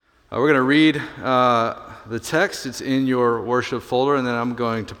We're going to read the text. It's in your worship folder, and then I'm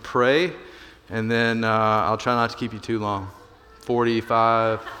going to pray, and then I'll try not to keep you too long.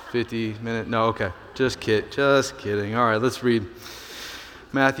 45, 50 minutes. No, okay. Just kidding. All right, let's read.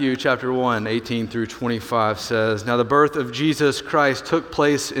 Matthew chapter 1, 18 through 25 says, "Now the birth of Jesus Christ took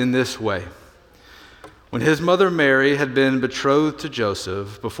place in this way. When his mother Mary had been betrothed to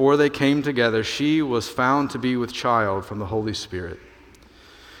Joseph, before they came together, she was found to be with child from the Holy Spirit.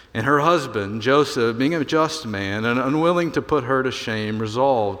 And her husband, Joseph, being a just man and unwilling to put her to shame,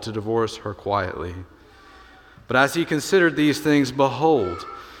 resolved to divorce her quietly. But as he considered these things, behold,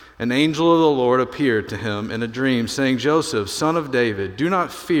 an angel of the Lord appeared to him in a dream, saying, 'Joseph, son of David, do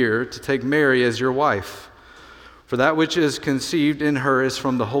not fear to take Mary as your wife, for that which is conceived in her is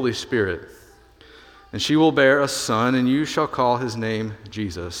from the Holy Spirit. And she will bear a son, and you shall call his name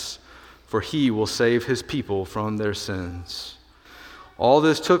Jesus, for he will save his people from their sins.' All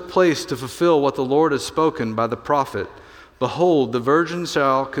this took place to fulfill what the Lord has spoken by the prophet. 'Behold, the virgin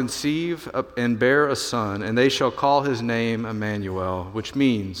shall conceive and bear a son, and they shall call his name Emmanuel,' which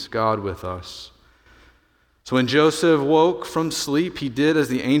means God with us. So when Joseph woke from sleep, he did as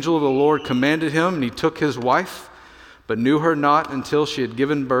the angel of the Lord commanded him, and he took his wife, but knew her not until she had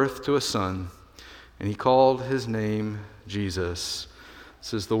given birth to a son. And he called his name Jesus."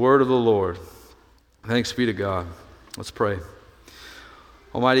 This is the word of the Lord. Thanks be to God. Let's pray.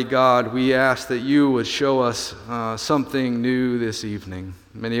 Almighty God, we ask that you would show us something new this evening.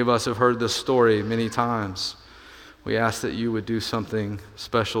 Many of us have heard this story many times. We ask that you would do something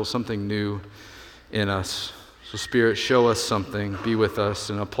special, something new in us. So Spirit, show us something, be with us,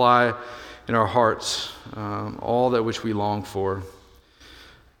 and apply in our hearts all that which we long for,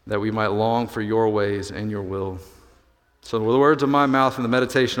 that we might long for your ways and your will. So the words of my mouth and the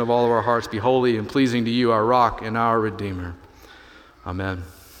meditation of all of our hearts be holy and pleasing to you, our rock and our Redeemer. Amen.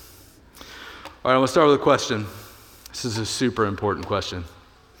 All right, I'm going to start with a question. This is a super important question.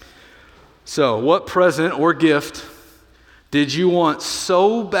 So, what present or gift did you want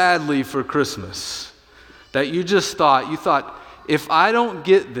so badly for Christmas that you thought, if I don't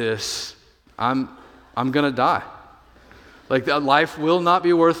get this, I'm going to die? Like, life will not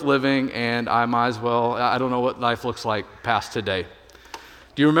be worth living, and I might as well, I don't know what life looks like past today.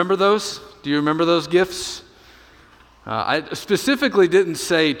 Do you remember those? Do you remember those gifts? I specifically didn't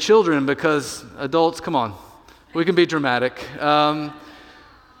say children because adults, come on, we can be dramatic. Some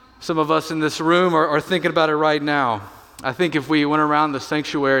of us in this room are thinking about it right now. I think if we went around the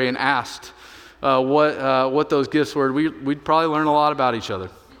sanctuary and asked what those gifts were, we'd probably learn a lot about each other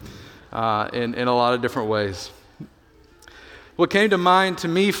in a lot of different ways. What came to mind to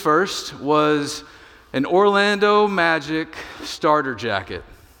me first was an Orlando Magic starter jacket.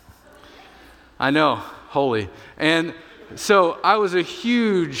 I know, holy. And so I was a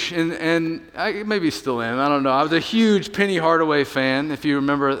huge, and I maybe still am, I don't know. I was a huge Penny Hardaway fan, if you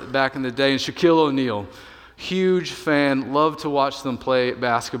remember back in the day, and Shaquille O'Neal. Huge fan, loved to watch them play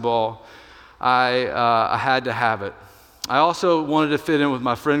basketball. I had to have it. I also wanted to fit in with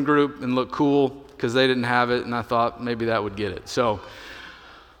my friend group and look cool because they didn't have it, and I thought maybe that would get it.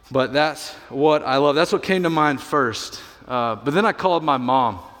 But that's what I love. That's what came to mind first. But then I called my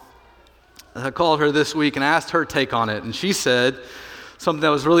mom. I called her this week and asked her take on it, and she said something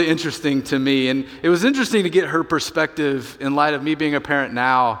that was really interesting to me. And it was interesting to get her perspective in light of me being a parent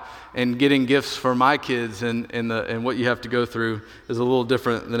now and getting gifts for my kids, and what you have to go through is a little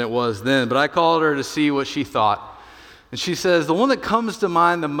different than it was then. But I called her to see what she thought. And she says, the one that comes to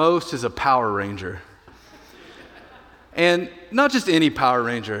mind the most is a Power Ranger. And not just any Power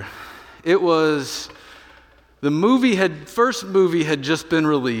Ranger. It was... The first movie had just been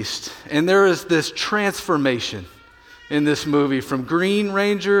released, and there is this transformation in this movie from Green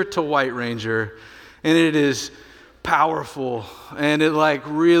Ranger to White Ranger, and it is powerful, and it like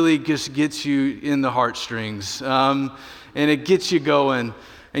really just gets you in the heartstrings, and it gets you going,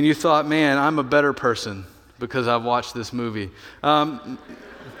 and you thought, man, I'm a better person because I've watched this movie.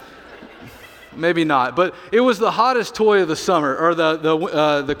 Maybe not, but it was the hottest toy of the summer, or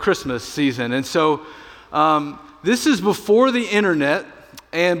the Christmas season, and so this is before the internet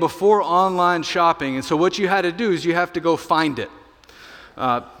and before online shopping. And so what you had to do is you have to go find it.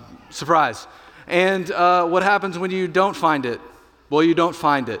 Surprise. And what happens when you don't find it? Well, you don't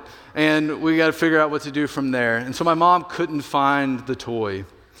find it. And we got to figure out what to do from there. And so my mom couldn't find the toy.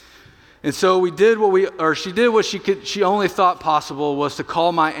 And so she did what she only thought possible, was to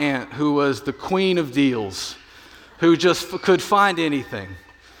call my aunt, who was the queen of deals, who just could find anything.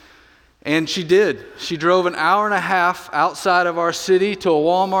 And she did. She drove an hour and a half outside of our city to a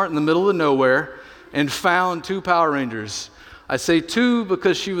Walmart in the middle of nowhere and found 2 Power Rangers. I say 2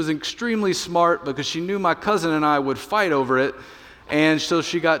 because she was extremely smart, because she knew my cousin and I would fight over it, and so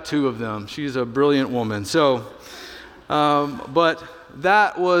she got 2 of them. She's a brilliant woman. So, but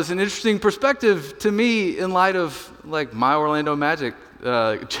that was an interesting perspective to me in light of like my Orlando Magic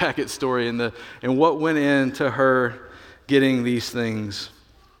jacket story and what went into her getting these things.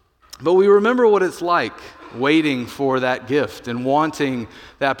 But we remember what it's like waiting for that gift and wanting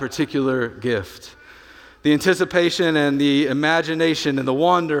that particular gift. The anticipation and the imagination and the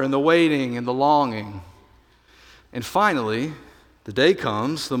wonder and the waiting and the longing. And finally, the day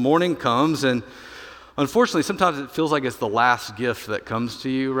comes, the morning comes, and unfortunately, sometimes it feels like it's the last gift that comes to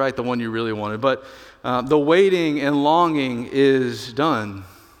you, right? The one you really wanted. But the waiting and longing is done.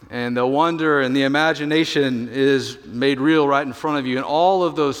 And the wonder and the imagination is made real right in front of you. And all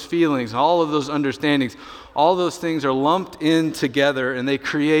of those feelings, all of those understandings, all those things are lumped in together and they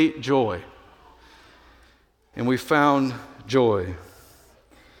create joy. And we found joy.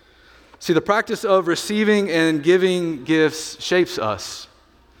 See, the practice of receiving and giving gifts shapes us.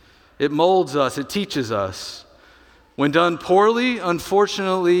 It molds us. It teaches us. When done poorly,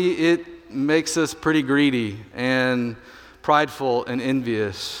 unfortunately, it makes us pretty greedy and prideful and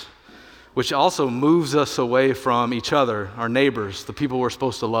envious, which also moves us away from each other, our neighbors, the people we're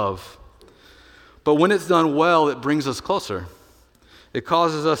supposed to love. But when it's done well, it brings us closer. It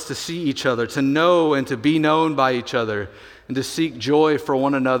causes us to see each other, to know and to be known by each other, and to seek joy for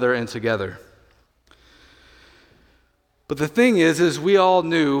one another and together. But the thing is we all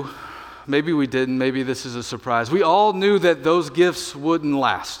knew, maybe we didn't, maybe this is a surprise, we all knew that those gifts wouldn't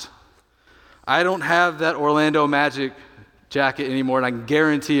last. I don't have that Orlando Magic jacket anymore, and I can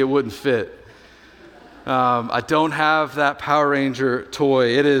guarantee it wouldn't fit. I don't have that Power Ranger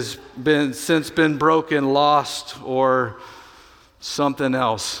toy. It has since been broken, lost, or something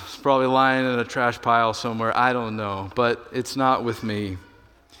else. It's probably lying in a trash pile somewhere. I don't know, but it's not with me.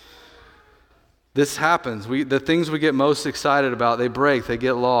 This happens. The things we get most excited about, they break, they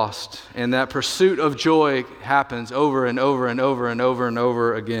get lost, and that pursuit of joy happens over and over and over and over and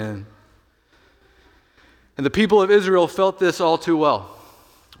over again. And the people of Israel felt this all too well,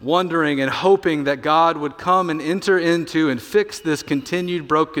 wondering and hoping that God would come and enter into and fix this continued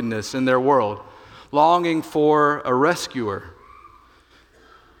brokenness in their world, longing for a rescuer.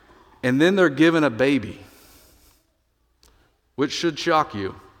 And then they're given a baby, which should shock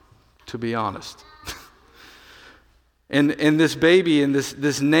you, to be honest. and this baby, and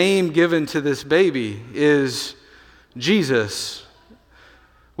this name given to this baby is Jesus,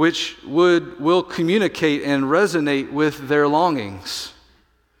 which will communicate and resonate with their longings.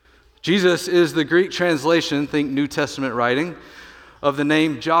 Jesus is the Greek translation, think New Testament writing, of the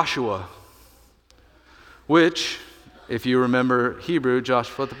name Joshua, which, if you remember Hebrew,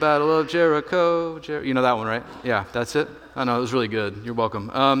 Joshua at the Battle of Jericho, you know that one, right? Yeah, that's it. I know, it was really good. You're welcome.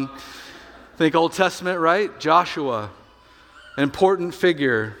 Think Old Testament, right? Joshua, an important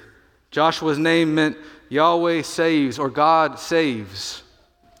figure. Joshua's name meant Yahweh saves, or God saves.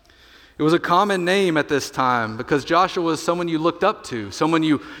 It was a common name at this time because Joshua was someone you looked up to, someone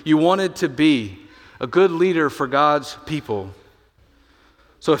you wanted to be, a good leader for God's people.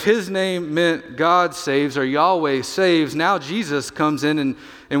 So if his name meant God saves or Yahweh saves, now Jesus comes in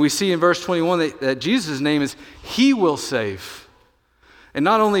and we see in verse 21 that Jesus' name is He will save. And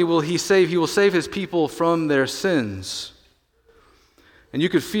not only will He save, He will save His people from their sins. And you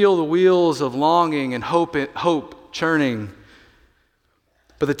could feel the wheels of longing and hope churning.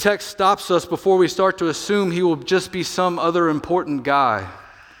 But the text stops us before we start to assume He will just be some other important guy,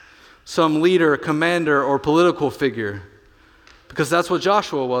 some leader, commander, or political figure. Because that's what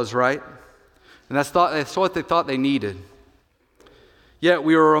Joshua was, right? And that's what they thought they needed. Yet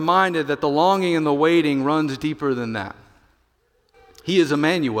we were reminded that the longing and the waiting runs deeper than that. He is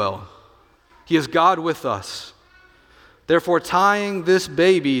Emmanuel. He is God with us. Therefore, tying this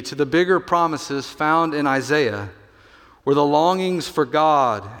baby to the bigger promises found in Isaiah, were the longings for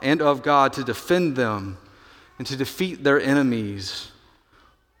God and of God to defend them and to defeat their enemies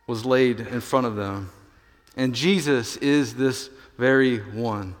was laid in front of them. And Jesus is this very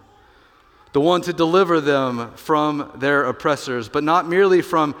one. The one to deliver them from their oppressors, but not merely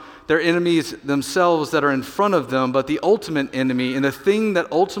from their enemies themselves that are in front of them, but the ultimate enemy and the thing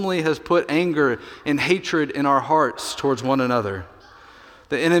that ultimately has put anger and hatred in our hearts towards one another.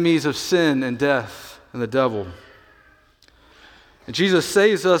 The enemies of sin and death and the devil. And Jesus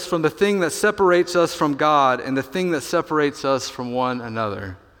saves us from the thing that separates us from God and the thing that separates us from one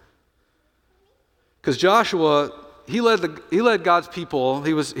another. Because Joshua, he led God's people.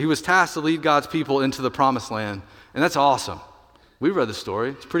 He was tasked to lead God's people into the promised land. And that's awesome. We read the story.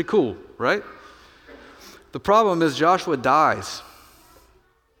 It's pretty cool, right? The problem is Joshua dies,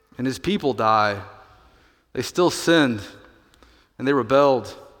 and his people die. They still sinned, and they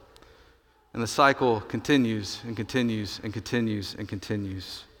rebelled, and the cycle continues and continues and continues and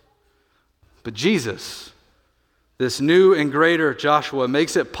continues. But Jesus, this new and greater Joshua,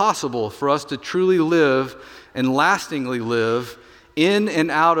 makes it possible for us to truly live and lastingly live in and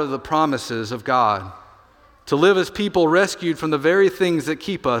out of the promises of God. To live as people rescued from the very things that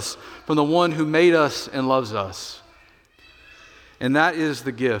keep us from the one who made us and loves us. And that is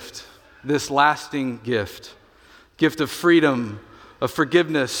the gift, this lasting gift. Gift of freedom, of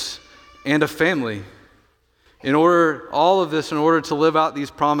forgiveness, and of family. In order to live out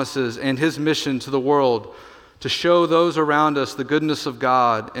these promises and his mission to the world, to show those around us the goodness of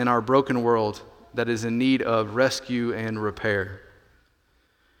God in our broken world that is in need of rescue and repair.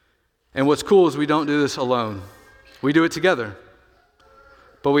 And what's cool is we don't do this alone. We do it together.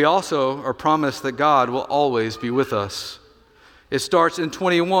 But we also are promised that God will always be with us. It starts in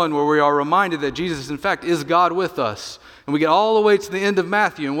 21 where we are reminded that Jesus, in fact, is God with us. And we get all the way to the end of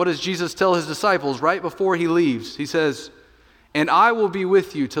Matthew. And what does Jesus tell his disciples right before he leaves? He says, "And I will be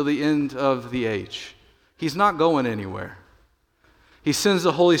with you till the end of the age." He's not going anywhere. He sends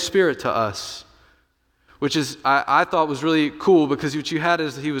the Holy Spirit to us, which is I thought was really cool, because what you had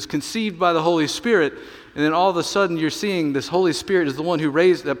is he was conceived by the Holy Spirit, and then all of a sudden you're seeing this Holy Spirit is the one who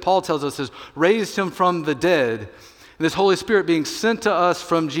that Paul tells us has raised him from the dead. And this Holy Spirit being sent to us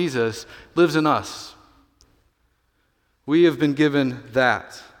from Jesus lives in us. We have been given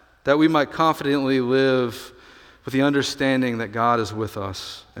that we might confidently live with the understanding that God is with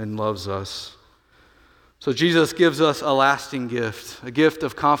us and loves us. So Jesus gives us a lasting gift, a gift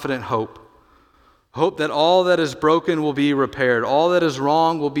of confident hope. Hope that all that is broken will be repaired, all that is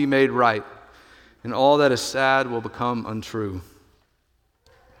wrong will be made right, and all that is sad will become untrue.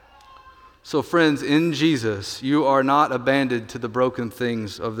 So friends, in Jesus, you are not abandoned to the broken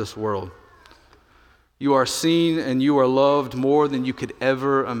things of this world. You are seen and you are loved more than you could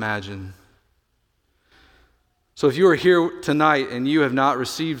ever imagine. So if you are here tonight and you have not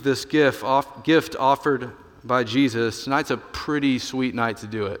received this gift offered by Jesus, tonight's a pretty sweet night to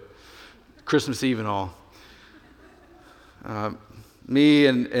do it. Christmas Eve and all. Me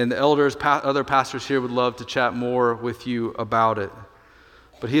and the elders, other pastors here would love to chat more with you about it.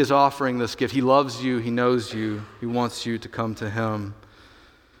 But he is offering this gift. He loves you. He knows you. He wants you to come to him.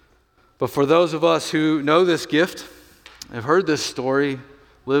 But for those of us who know this gift, have heard this story,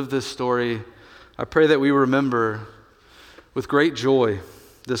 lived this story, I pray that we remember with great joy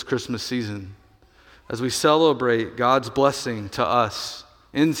this Christmas season as we celebrate God's blessing to us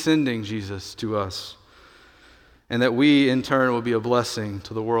in sending Jesus to us, and that we in turn will be a blessing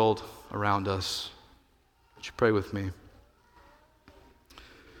to the world around us. Would you pray with me?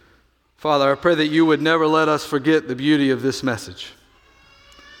 Father, I pray that you would never let us forget the beauty of this message.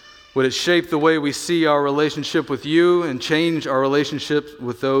 Would it shape the way we see our relationship with you and change our relationship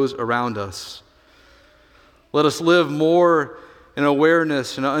with those around us? Let us live more in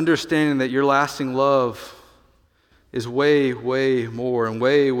awareness and understanding that your lasting love is way, way more and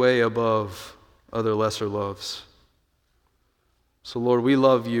way, way above other lesser loves. So Lord, we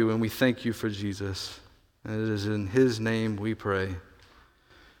love you and we thank you for Jesus. And it is in his name we pray.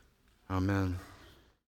 Amen.